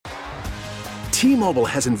T-Mobile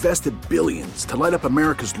has invested billions to light up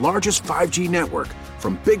America's largest 5G network,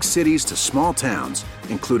 from big cities to small towns,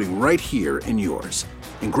 including right here in yours.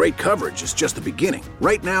 And great coverage is just the beginning.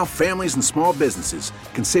 Right now, families and small businesses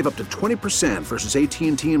can save up to 20% versus AT&T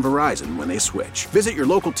and Verizon when they switch. Visit your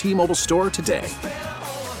local T-Mobile store today.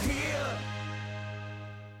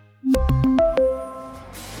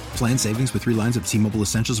 Plan savings with 3 lines of T-Mobile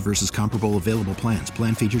Essentials versus comparable available plans.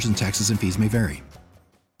 Plan features and taxes and fees may vary.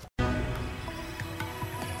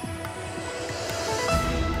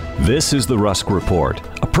 This is the Rusk Report,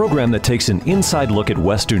 a program that takes an inside look at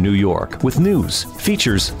Western New York with news,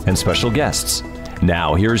 features, and special guests.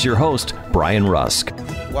 Now, here's your host, Brian Rusk.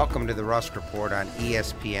 Welcome to the Rusk Report on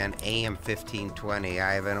ESPN AM 1520.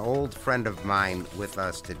 I have an old friend of mine with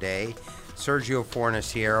us today, Sergio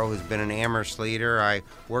Fornasiero, who's been an Amherst leader. I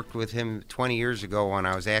worked with him 20 years ago when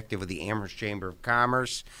I was active with the Amherst Chamber of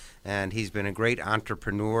Commerce, and he's been a great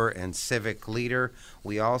entrepreneur and civic leader.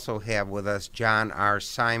 We also have with us John R.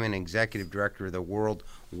 Simon, Executive Director of the World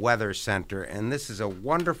Weather Center, and this is a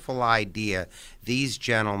wonderful idea these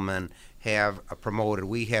gentlemen have promoted.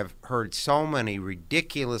 We have heard so many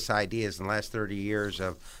ridiculous ideas in the last 30 years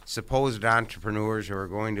of supposed entrepreneurs who are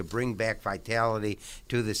going to bring back vitality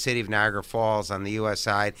to the city of Niagara Falls on the U.S.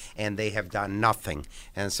 side, and they have done nothing.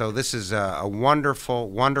 And so this is a wonderful,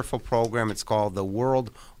 wonderful program. It's called the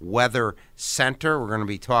World Weather Center. We're going to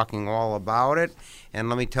be talking all about it. And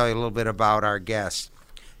let me tell you a little bit about our guest.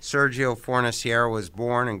 Sergio Fornasiero was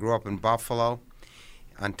born and grew up in Buffalo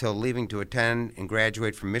until leaving to attend and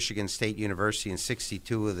graduate from Michigan State University in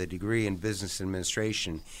 '62 with a degree in business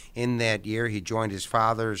administration. In that year, he joined his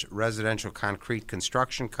father's residential concrete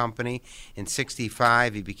construction company. In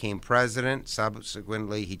 '65, he became president.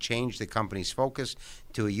 Subsequently, he changed the company's focus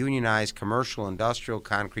to a unionized commercial industrial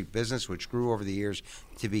concrete business, which grew over the years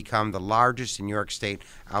to become the largest in New York State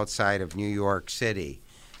outside of New York City.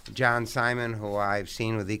 John Simon, who I've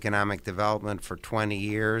seen with economic development for 20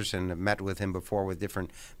 years and have met with him before with different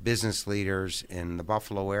business leaders in the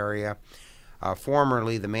Buffalo area.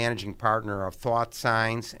 Formerly the managing partner of Thought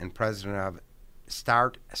Signs and president of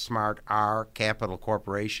Start Smart R Capital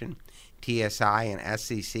Corporation. TSI and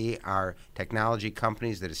SEC are technology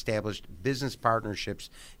companies that established business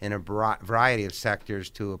partnerships in a variety of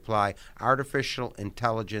sectors to apply artificial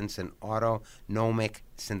intelligence and autonomic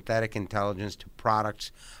synthetic intelligence to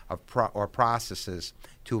products or processes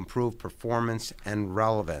to improve performance and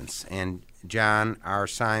relevance. And John R.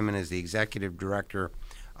 Simon is the executive director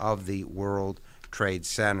of the World Trade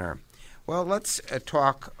Center. Well, let's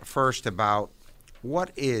talk first about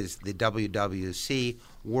what is the WWC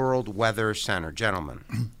World Weather Center.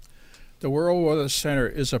 Gentlemen. The World Weather Center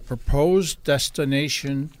is a proposed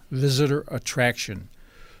destination visitor attraction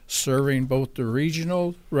serving both the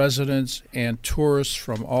regional residents and tourists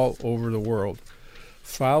from all over the world.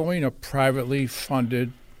 Following a privately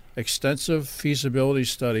funded, extensive feasibility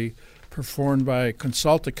study performed by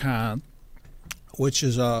Consulticon, which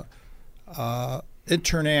is a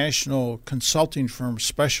international consulting firm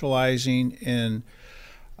specializing in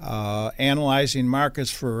analyzing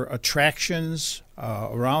markets for attractions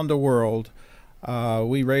around the world.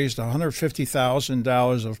 We raised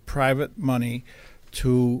 $150,000 of private money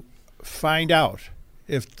to find out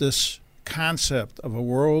if this concept of a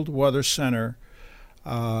World Weather Center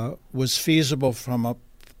was feasible from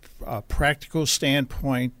a practical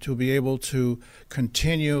standpoint to be able to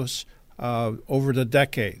continue over the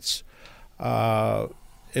decades.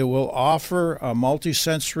 It will offer a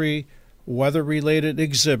multisensory weather-related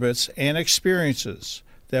exhibits and experiences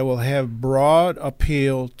that will have broad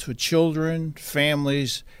appeal to children,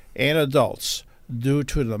 families, and adults due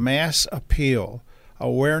to the mass appeal,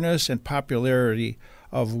 awareness, and popularity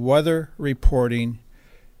of weather reporting,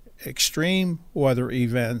 extreme weather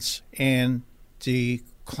events, and the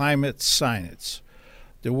climate science.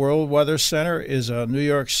 The World Weather Center is a New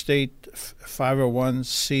York State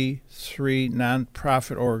 501c3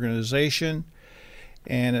 nonprofit organization,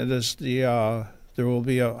 and it is there will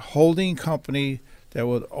be a holding company that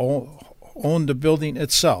would own the building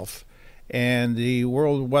itself, and the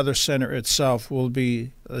World Weather Center itself will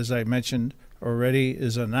be, as I mentioned already,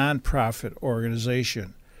 is a nonprofit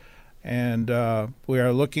organization. And we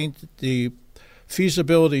are looking at the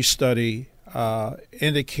feasibility study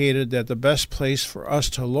indicated that the best place for us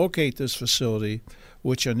to locate this facility,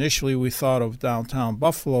 which initially we thought of downtown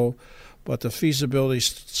Buffalo, but the feasibility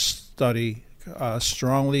study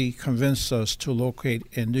strongly convinced us to locate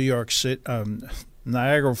in New York City,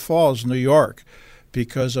 Niagara Falls, New York,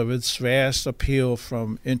 because of its vast appeal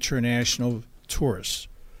from international tourists.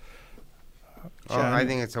 Oh, I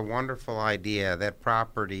think it's a wonderful idea. That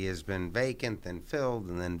property has been vacant, then filled,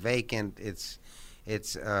 and then vacant. It's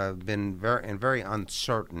been very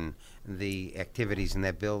uncertain, the activities in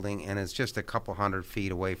that building, and it's just a couple 100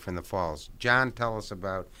 feet away from the falls. John, tell us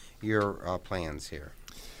about your plans here.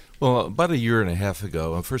 Well, about a year and a half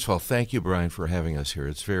ago, and first of all, thank you, Brian, for having us here.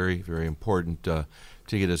 It's very, very important to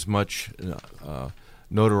get as much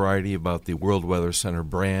notoriety about the World Weather Center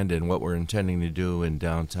brand and what we're intending to do in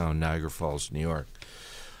downtown Niagara Falls, New York.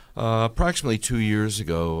 Approximately 2 years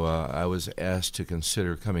ago, I was asked to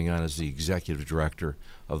consider coming on as the executive director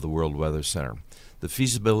of the World Weather Center. The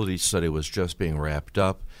feasibility study was just being wrapped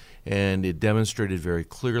up, and it demonstrated very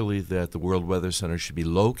clearly that the World Weather Center should be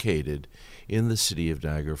located in the city of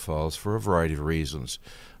Niagara Falls for a variety of reasons.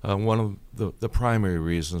 One of the primary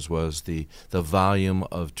reasons was the volume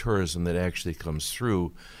of tourism that actually comes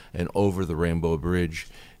through and over the Rainbow Bridge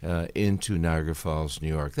into Niagara Falls, New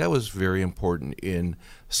York. That was very important in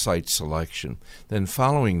site selection. Then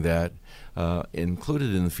following that,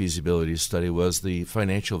 included in the feasibility study was the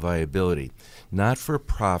financial viability.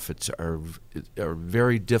 Not-for-profits are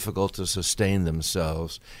very difficult to sustain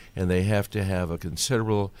themselves, and they have to have a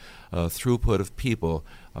considerable throughput of people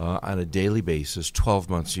on a daily basis, 12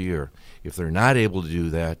 months a year. If they're not able to do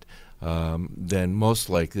that, then most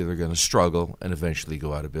likely they're going to struggle and eventually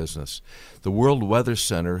go out of business. The World Weather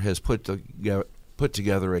Center has put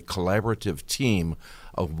together a collaborative team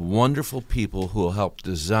of wonderful people who will help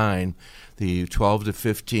design the 12 to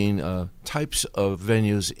 15 types of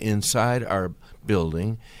venues inside our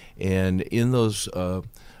building. And in those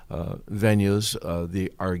venues,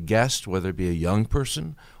 our guest, whether it be a young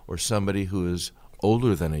person or somebody who is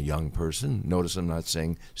older than a young person, notice I'm not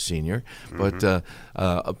saying senior, but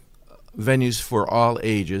venues for all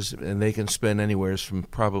ages, and they can spend anywhere from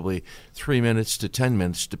probably 3 minutes to 10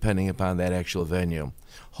 minutes depending upon that actual venue.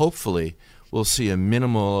 Hopefully, we'll see a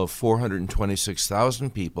minimal of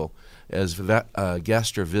 426,000 people as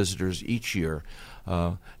guests or visitors each year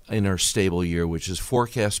in our stable year, which is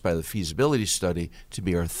forecast by the feasibility study to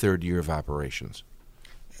be our third year of operations.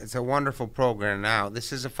 It's a wonderful program. Now,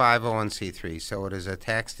 this is a 501c3, so it is a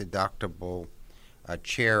tax-deductible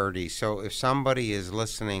charity. So if somebody is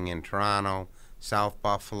listening in Toronto, South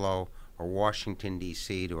Buffalo, or Washington,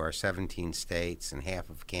 D.C., to our 17 states and half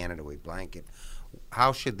of Canada we blanket,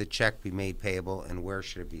 how should the check be made payable, and where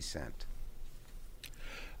should it be sent?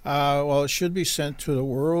 Well, it should be sent to the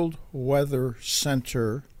World Weather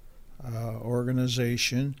Center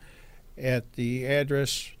organization at the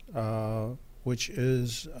address which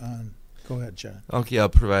is on, go ahead, John. Okay, I'll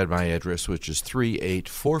provide my address, which is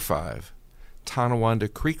 3845 Tonawanda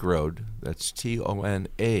Creek Road. That's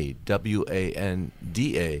Tonawanda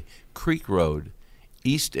Creek Road,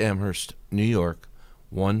 East Amherst, New York,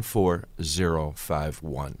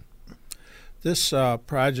 14051. This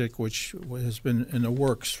project, which has been in the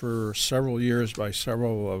works for several years by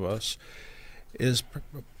several of us, is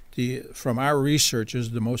from our research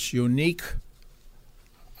is the most unique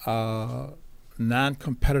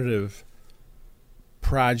non-competitive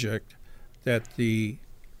project that a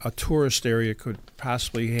tourist area could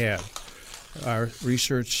possibly have. Our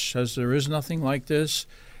research says there is nothing like this,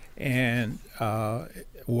 and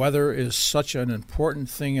weather is such an important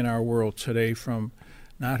thing in our world today, from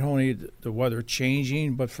not only the weather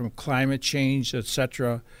changing, but from climate change,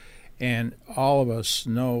 etc. And all of us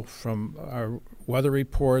know from our weather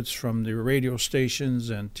reports from the radio stations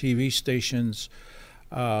and TV stations,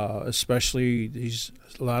 especially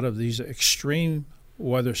a lot of these extreme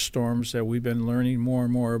weather storms that we've been learning more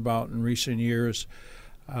and more about in recent years.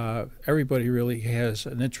 Everybody really has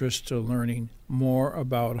an interest to learning more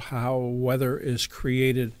about how weather is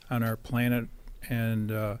created on our planet, and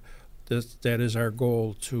that is our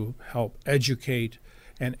goal, to help educate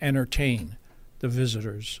and entertain the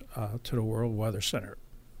visitors to the World Weather Center.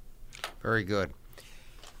 Very good.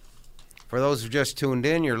 For those who just tuned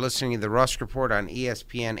in, you're listening to the Rusk Report on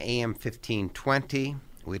ESPN AM 1520.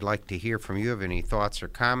 We'd like to hear from you. Have any thoughts or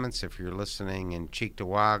comments? If you're listening in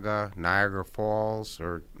Cheektowaga, Niagara Falls,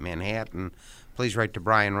 or Manhattan, please write to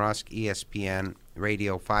Brian Rusk, ESPN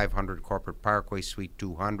Radio 500 Corporate Parkway, Suite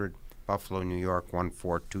 200, Buffalo, New York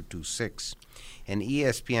 14226. And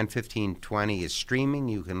ESPN 1520 is streaming.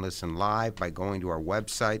 You can listen live by going to our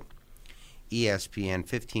website,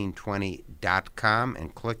 ESPN1520.com,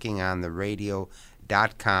 and clicking on the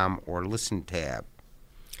radio.com or listen tab.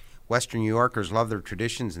 Western New Yorkers love their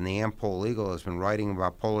traditions, and the Am-Pol Eagle has been writing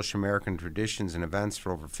about Polish-American traditions and events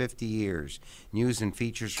for over 50 years. News and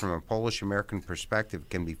features from a Polish-American perspective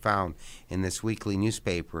can be found in this weekly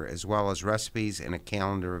newspaper, as well as recipes and a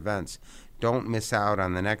calendar of events. Don't miss out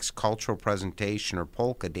on the next cultural presentation or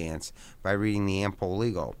polka dance by reading the Ampol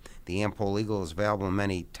Eagle. The Ampol Eagle is available in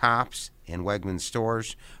many Tops and Wegmans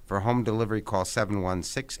stores. For home delivery, call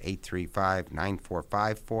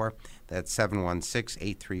 716-835-9454. That's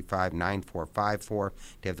 716-835-9454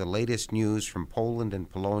 to have the latest news from Poland and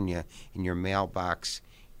Polonia in your mailbox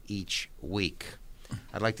each week.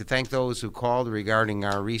 I'd like to thank those who called regarding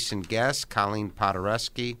our recent guest, Colleen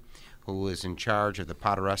Podoreski, who is in charge of the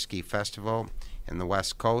Podoreski Festival in the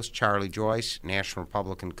West Coast, Charlie Joyce, National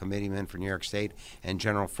Republican Committeeman for New York State, and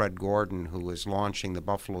General Fred Gordon, who is launching the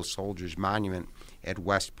Buffalo Soldiers Monument at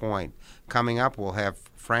West Point. Coming up, we'll have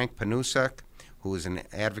Frank Panusek, who is an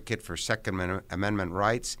advocate for Second Amendment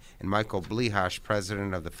rights, and Michael Blihash,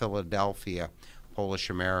 president of the Philadelphia Polish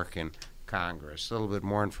American Congress. A little bit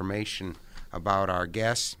more information about our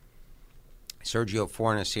guests. Sergio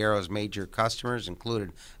Fornasiero's major customers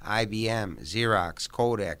included IBM, Xerox,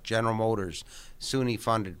 Kodak, General Motors,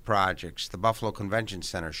 SUNY-funded projects, the Buffalo Convention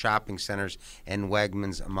Center, shopping centers, and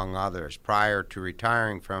Wegmans, among others. Prior to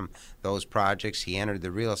retiring from those projects, he entered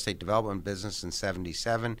the real estate development business in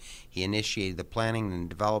 1977. He initiated the planning and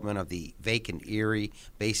development of the vacant Erie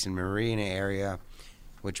Basin Marina area,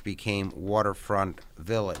 which became Waterfront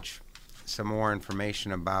Village. Some more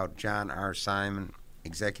information about John R. Simon,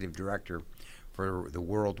 Executive Director for the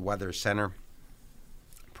World Weather Center.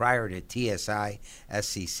 Prior to TSI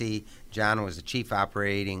SCC, John was the Chief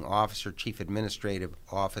Operating Officer, Chief Administrative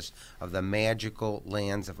Office of the Magical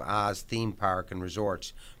Lands of Oz theme park and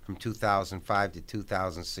resorts from 2005 to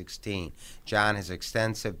 2016. John has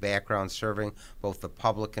extensive background serving both the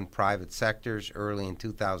public and private sectors. Early in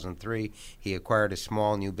 2003, he acquired a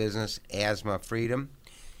small new business, Asthma Freedom,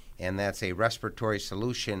 and that's a respiratory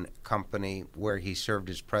solution company where he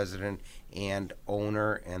served as president and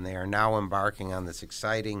owner, and they are now embarking on this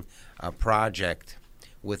exciting project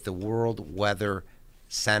with the World Weather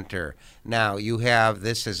Center. Now, you have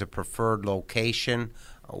this as a preferred location.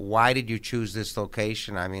 Why did you choose this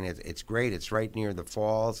location? I mean, it's great. It's right near the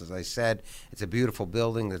falls. As I said, it's a beautiful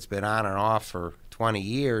building that's been on and off for 20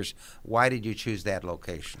 years. Why did you choose that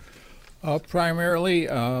location? Primarily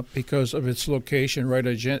because of its location right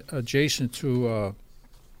adjacent to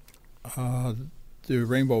the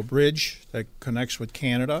Rainbow Bridge that connects with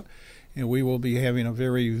Canada, and we will be having a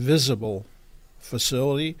very visible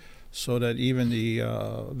facility so that even the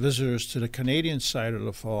visitors to the Canadian side of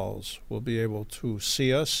the falls will be able to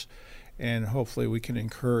see us, and hopefully we can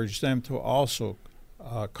encourage them to also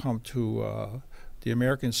come to the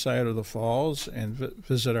American side of the falls and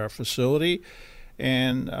visit our facility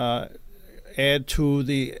and add to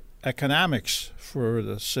the economics for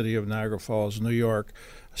the city of Niagara Falls, New York,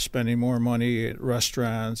 spending more money at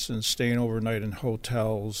restaurants and staying overnight in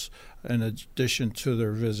hotels in addition to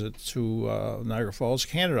their visit to Niagara Falls,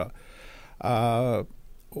 Canada.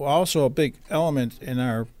 Also, a big element in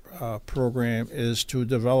our program is to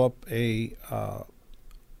develop an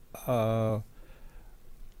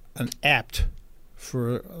app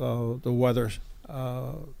for the Weather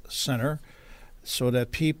Center, so that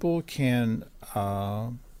people can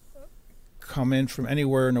come in from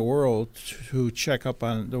anywhere in the world to check up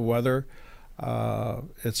on the weather.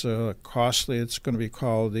 It's costly. It's going to be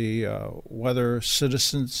called the Weather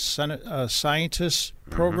Citizen Scientist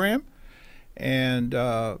Program, and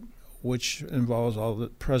which involves all the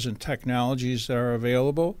present technologies that are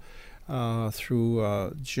available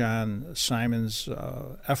through John Simon's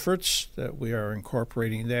efforts, that we are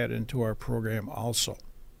incorporating that into our program also.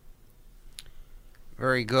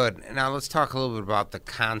 Very good. Now let's talk a little bit about the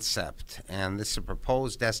concept. And this is a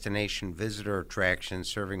proposed destination visitor attraction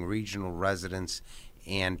serving regional residents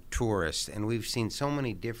and tourists. And we've seen so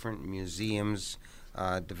many different museums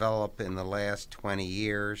develop in the last 20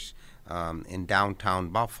 years. In downtown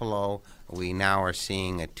Buffalo, we now are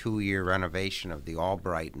seeing a 2-year renovation of the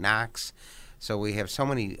Albright Knox. So we have so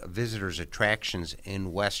many visitors attractions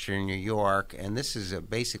in Western New York, and this is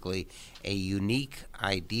basically a unique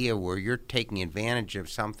idea where you're taking advantage of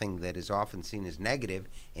something that is often seen as negative,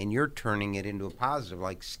 and you're turning it into a positive,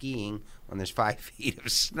 like skiing when there's 5 feet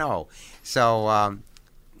of snow. So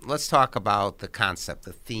let's talk about the concept,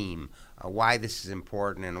 the theme, why this is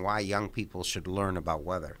important, and why young people should learn about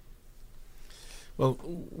weather. Well,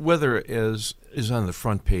 weather is on the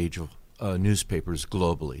front page of newspapers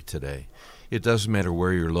globally today. It doesn't matter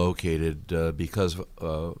where you're located because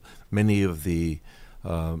many of the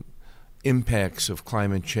impacts of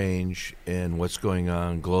climate change and what's going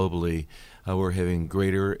on globally, we're having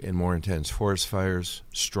greater and more intense forest fires,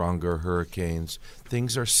 stronger hurricanes.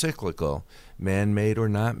 Things are cyclical. Man-made or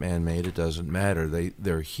not man-made, it doesn't matter.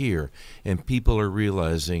 They're here, and people are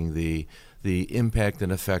realizing the the impact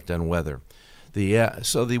and effect on weather.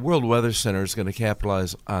 So the World Weather Center is going to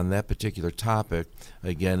capitalize on that particular topic.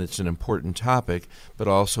 Again, it's an important topic, but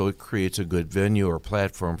also it creates a good venue or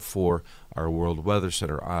platform for our World Weather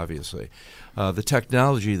Center, obviously. The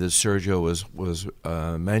technology that Sergio was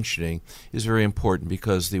mentioning is very important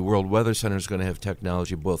because the World Weather Center is going to have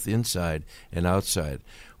technology both inside and outside.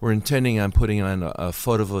 We're intending on putting on a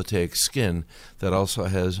photovoltaic skin that also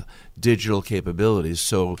has digital capabilities,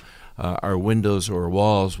 so our windows or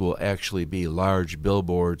walls will actually be large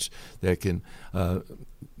billboards that can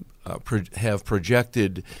have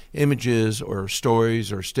projected images or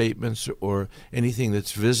stories or statements or anything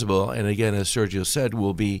that's visible. And again, as Sergio said,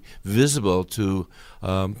 will be visible to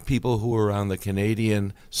people who are on the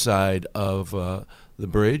Canadian side of the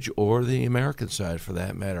bridge or the American side for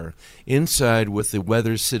that matter. Inside with the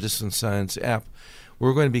Weather Citizen Science app,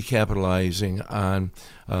 we're going to be capitalizing on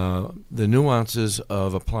the nuances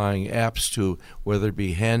of applying apps to whether it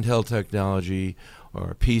be handheld technology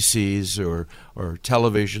or PCs or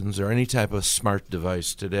televisions or any type of smart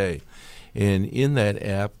device today. And in that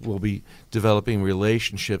app, we'll be developing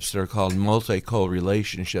relationships that are called multi-call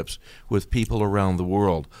relationships with people around the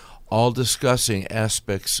world, all discussing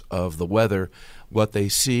aspects of the weather, what they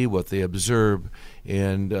see, what they observe,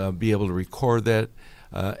 and be able to record that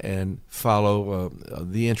and follow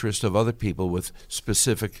the interest of other people with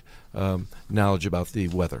specific knowledge about the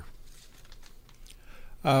weather.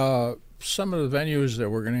 Some of the venues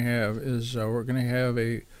that we're going to have is we're going to have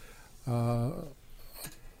a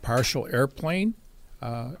partial airplane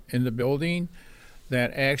in the building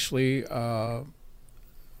that actually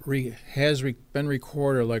has been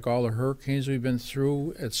recorded, like all the hurricanes we've been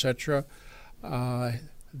through, etc.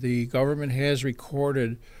 The government has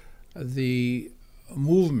recorded the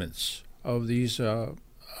movements of these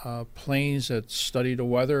planes that study the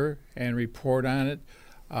weather and report on it.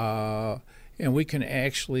 And we can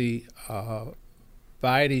actually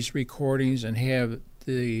buy these recordings and have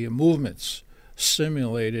the movements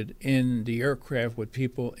simulated in the aircraft with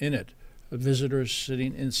people in it, visitors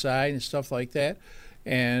sitting inside and stuff like that.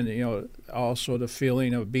 And, also the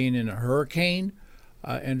feeling of being in a hurricane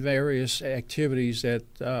and various activities that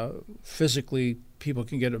physically people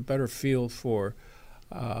can get a better feel for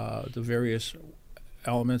the various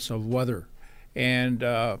elements of weather. And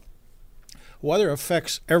weather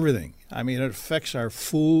affects everything. I mean, it affects our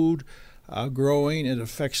food growing. It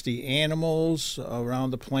affects the animals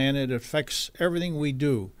around the planet. It affects everything we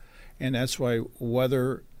do. And that's why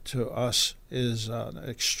weather to us is an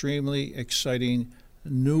extremely exciting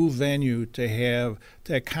new venue to have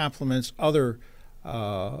that complements other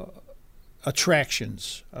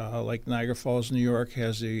attractions, like Niagara Falls, New York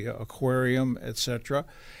has the aquarium, etc.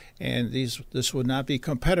 And this would not be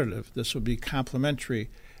competitive. This would be complementary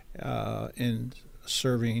in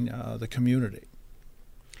serving the community.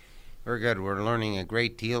 Very good. We're learning a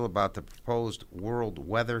great deal about the proposed World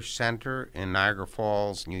Weather Center in Niagara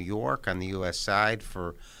Falls, New York, on the U.S. side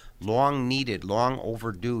for long-needed,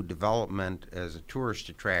 long-overdue development as a tourist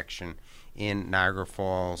attraction in Niagara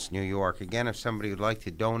Falls, New York. Again, if somebody would like to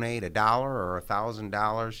donate $1 or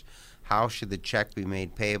 $1,000, how should the check be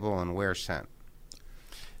made payable and where sent?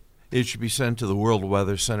 It should be sent to the World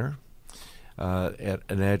Weather Center at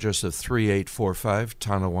an address of 3845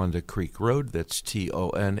 Tonawanda Creek Road. That's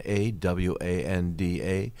Tonawanda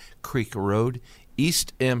Creek Road,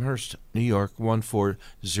 East Amherst, New York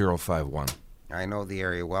 14051. I know the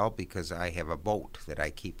area well because I have a boat that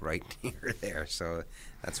I keep right near there, so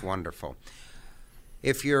that's wonderful.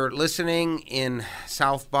 If you're listening in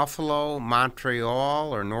South Buffalo,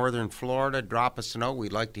 Montreal, or Northern Florida, drop us a note.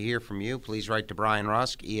 We'd like to hear from you. Please write to Brian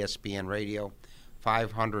Rusk, ESPN Radio,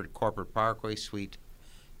 500 Corporate Parkway, Suite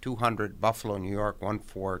 200, Buffalo, New York,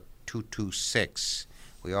 14226.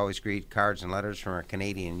 We always greet cards and letters from our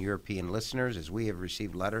Canadian and European listeners, as we have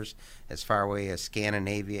received letters as far away as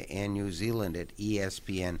Scandinavia and New Zealand at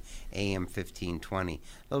ESPN AM 1520. A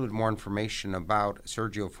little bit more information about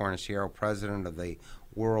Sergio Fornasiero, president of the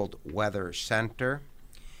World Weather Center.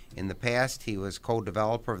 In the past, he was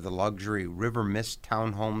co-developer of the luxury River Mist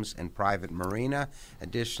townhomes and private marina.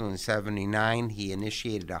 Additionally, in 1979, he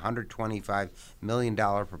initiated a $125 million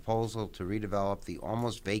proposal to redevelop the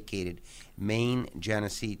almost vacated Main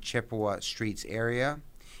Genesee Chippewa Streets area.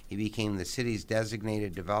 He became the city's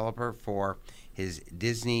designated developer for his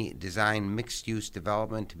Disney-designed mixed-use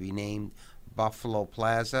development to be named Buffalo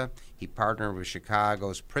Plaza. He partnered with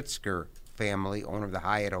Chicago's Pritzker family, owner of the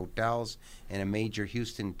Hyatt Hotels, and a major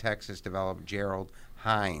Houston, Texas developer, Gerald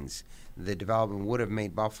Hines. The development would have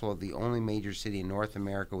made Buffalo the only major city in North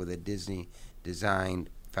America with a Disney-designed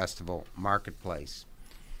festival marketplace.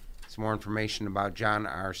 Some more information about John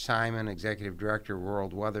R. Simon, Executive Director,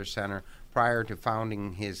 World Weather Center. Prior to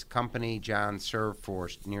founding his company, John served for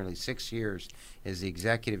nearly 6 years as the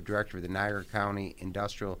Executive Director of the Niagara County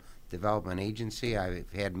Industrial Development Agency.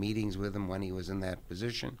 I've had meetings with him when he was in that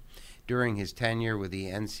position. During his tenure with the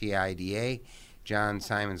NCIDA, John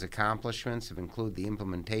Simon's accomplishments have included the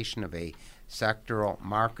implementation of a sectoral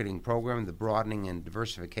marketing program, the broadening and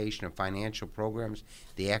diversification of financial programs,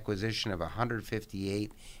 the acquisition of a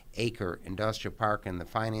 158-acre industrial park, and the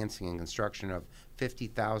financing and construction of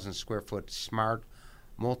 50,000 square foot smart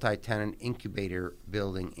multi-tenant incubator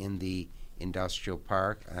building in the industrial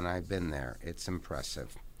park, and I've been there. It's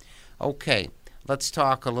impressive. Okay, let's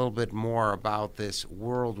talk a little bit more about this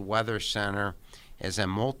World Weather Center as a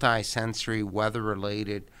multi-sensory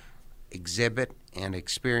weather-related exhibit and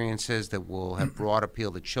experiences that will have broad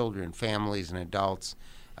appeal to children, families, and adults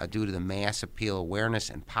due to the mass appeal, awareness,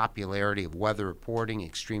 and popularity of weather reporting,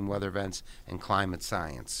 extreme weather events, and climate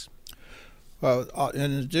science. Well,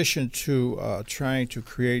 in addition to trying to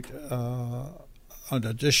create an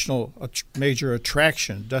additional major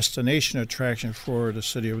destination attraction for the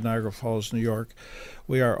city of Niagara Falls, New York,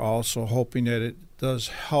 we are also hoping that it does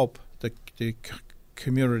help the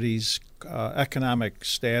community's economic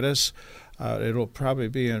status. It'll probably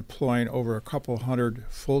be employing over a couple hundred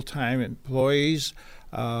full-time employees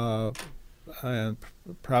and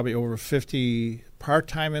probably over 50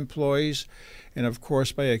 part-time employees. And, of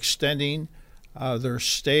course, by extending their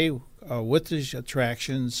stay with these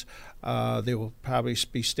attractions, they will probably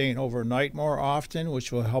be staying overnight more often,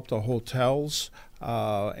 which will help the hotels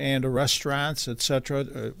and the restaurants,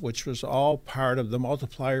 etc., which was all part of the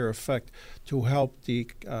multiplier effect to help the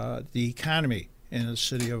economy in the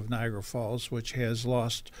city of Niagara Falls, which has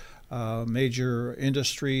lost major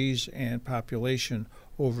industries and population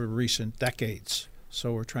over recent decades.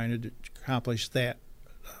 So we're trying to accomplish that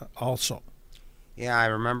also. Yeah, I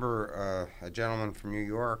remember a gentleman from New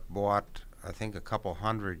York bought, I think, a couple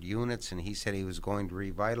hundred units, and he said he was going to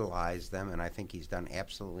revitalize them, and I think he's done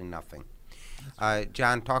absolutely nothing.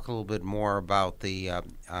 John, talk a little bit more about the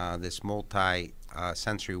this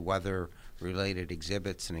multi-sensory weather-related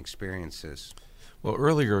exhibits and experiences. Well,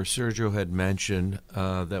 earlier Sergio had mentioned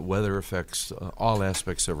that weather affects all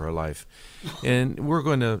aspects of our life, and we're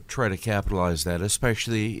going to try to capitalize that,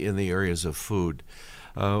 especially in the areas of food.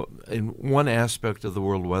 And one aspect of the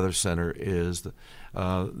World Weather Center is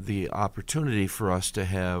the opportunity for us to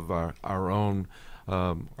have our own,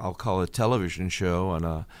 I'll call it television show on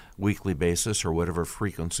a weekly basis or whatever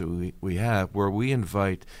frequency we have, where we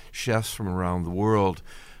invite chefs from around the world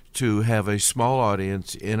to have a small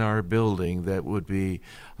audience in our building that would be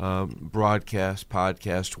broadcast,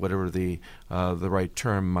 podcast, whatever the right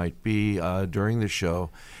term might be during the show,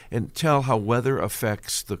 and tell how weather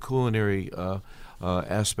affects the culinary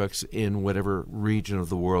aspects in whatever region of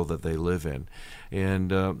the world that they live in.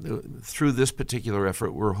 And through this particular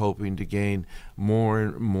effort, we're hoping to gain more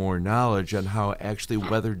and more knowledge on how actually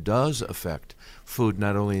weather does affect food,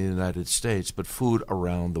 not only in the United States, but food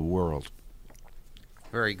around the world.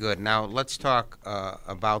 Very good. Now let's talk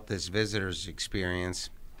about this visitor's experience,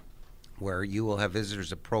 where you will have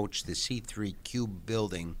visitors approach the C3 Cube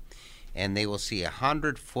building, and they will see a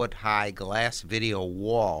 100-foot-high glass video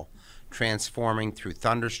wall transforming through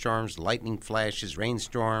thunderstorms, lightning flashes,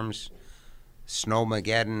 rainstorms,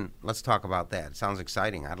 snowmageddon. Let's talk about that. It sounds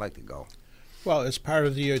exciting. I'd like to go. Well, it's part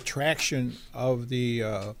of the attraction of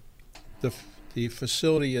the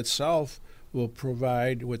facility itself. Will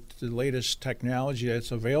provide with the latest technology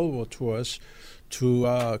that's available to us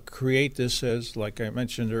to create this as, like I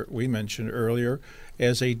mentioned, or we mentioned earlier,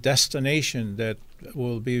 as a destination that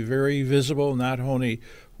will be very visible, not only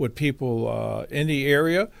with people in the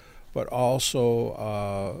area, but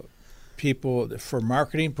also people for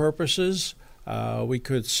marketing purposes. We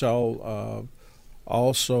could sell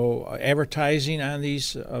also advertising on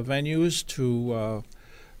these venues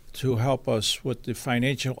to help us with the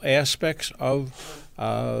financial aspects of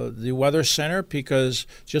the Weather Center, because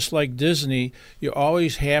just like Disney, you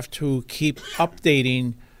always have to keep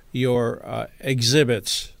updating your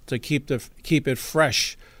exhibits to keep it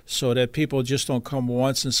fresh, so that people just don't come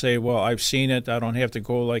once and say, well, I've seen it, I don't have to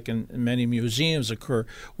go like in many museums occur.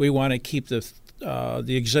 We want to keep the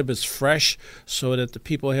exhibits fresh so that the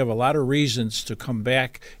people have a lot of reasons to come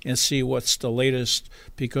back and see what's the latest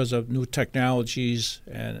because of new technologies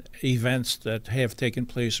and events that have taken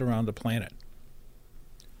place around the planet.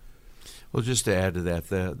 Well, just to add to that,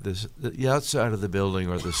 the outside of the building,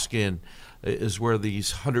 or the skin, is where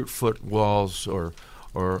these 100-foot walls or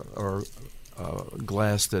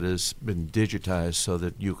glass that has been digitized so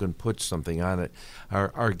that you can put something on it.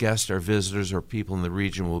 Our guests, our visitors, our people in the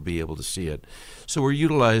region will be able to see it. So we're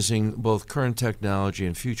utilizing both current technology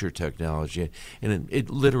and future technology, and it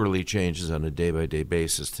literally changes on a day-by-day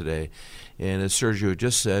basis today. And as Sergio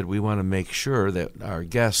just said, we want to make sure that our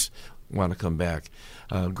guests want to come back.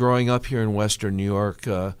 Growing up here in Western New York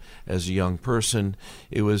as a young person,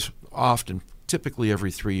 it was typically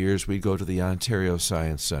every 3 years, we go to the Ontario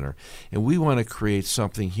Science Center. And we want to create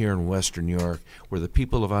something here in Western New York where the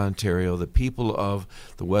people of Ontario, the people of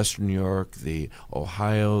the Western New York, the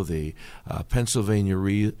Ohio, the Pennsylvania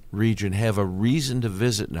region have a reason to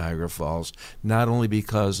visit Niagara Falls, not only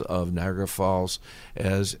because of Niagara Falls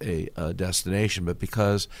as a destination, but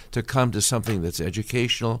because to come to something that's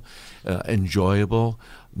educational, enjoyable,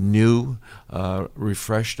 new,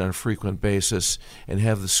 refreshed on a frequent basis, and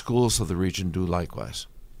have the schools of the region do likewise.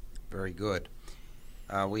 Very good.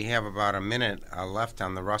 We have about a minute left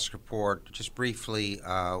on the Rusk Report. Just briefly,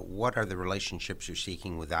 what are the relationships you're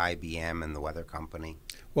seeking with IBM and the Weather Company?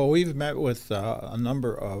 Well, we've met with a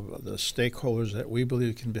number of the stakeholders that we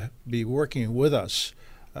believe can be working with us.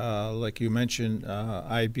 Like you mentioned,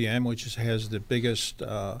 IBM, which has the biggest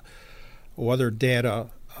weather data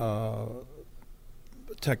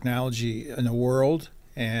technology in the world,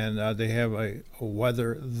 and they have the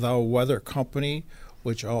Weather Company,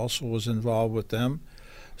 which also was involved with them.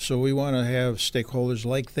 So we want to have stakeholders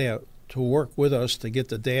like that to work with us to get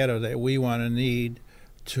the data that we want to need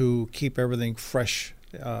to keep everything fresh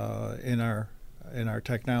in our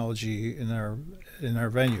technology in our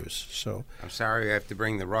venues. So I'm sorry I have to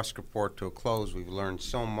bring the Rusk Report to a close. We've learned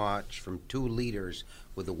so much from two leaders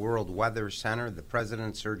with the World Weather Center, the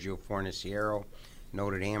president, Sergio Fornasiero,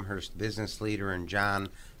 noted Amherst business leader, and John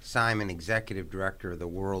Simon, executive director of the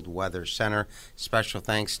World Weather Center. Special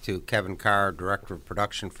thanks to Kevin Carr, director of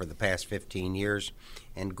production for the past 15 years.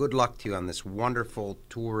 And good luck to you on this wonderful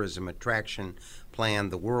tourism attraction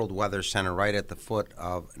plan, the World Weather Center, right at the foot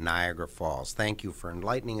of Niagara Falls. Thank you for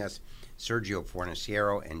enlightening us, Sergio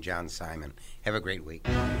Fornasiero and John Simon. Have a great week.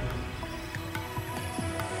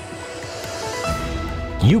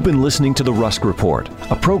 You've been listening to The Rusk Report,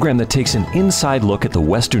 a program that takes an inside look at the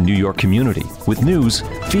Western New York community with news,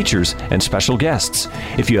 features, and special guests.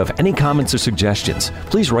 If you have any comments or suggestions,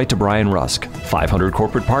 please write to Brian Rusk, 500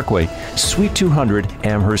 Corporate Parkway, Suite 200,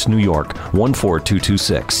 Amherst, New York,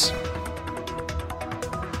 14226.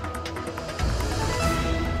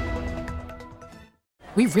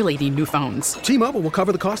 We really need new phones. T-Mobile will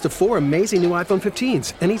cover the cost of 4 amazing new iPhone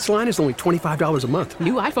 15s, and each line is only $25 a month.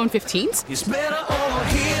 New iPhone 15s? It's better over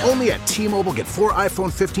here. Only at T-Mobile, get 4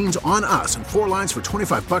 iPhone 15s on us and 4 lines for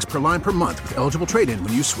 $25 per line per month with eligible trade-in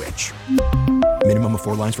when you switch. Minimum of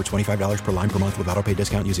 4 lines for $25 per line per month with autopay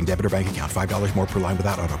discount using debit or bank account. $5 more per line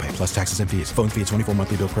without autopay, plus taxes and fees. Phone fee at 24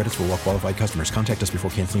 monthly bill credits for well-qualified customers. Contact us before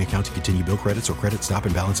canceling account to continue bill credits or credit stop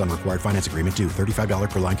and balance on required finance agreement due. $35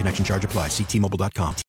 per line connection charge applies. See T-Mobile.com.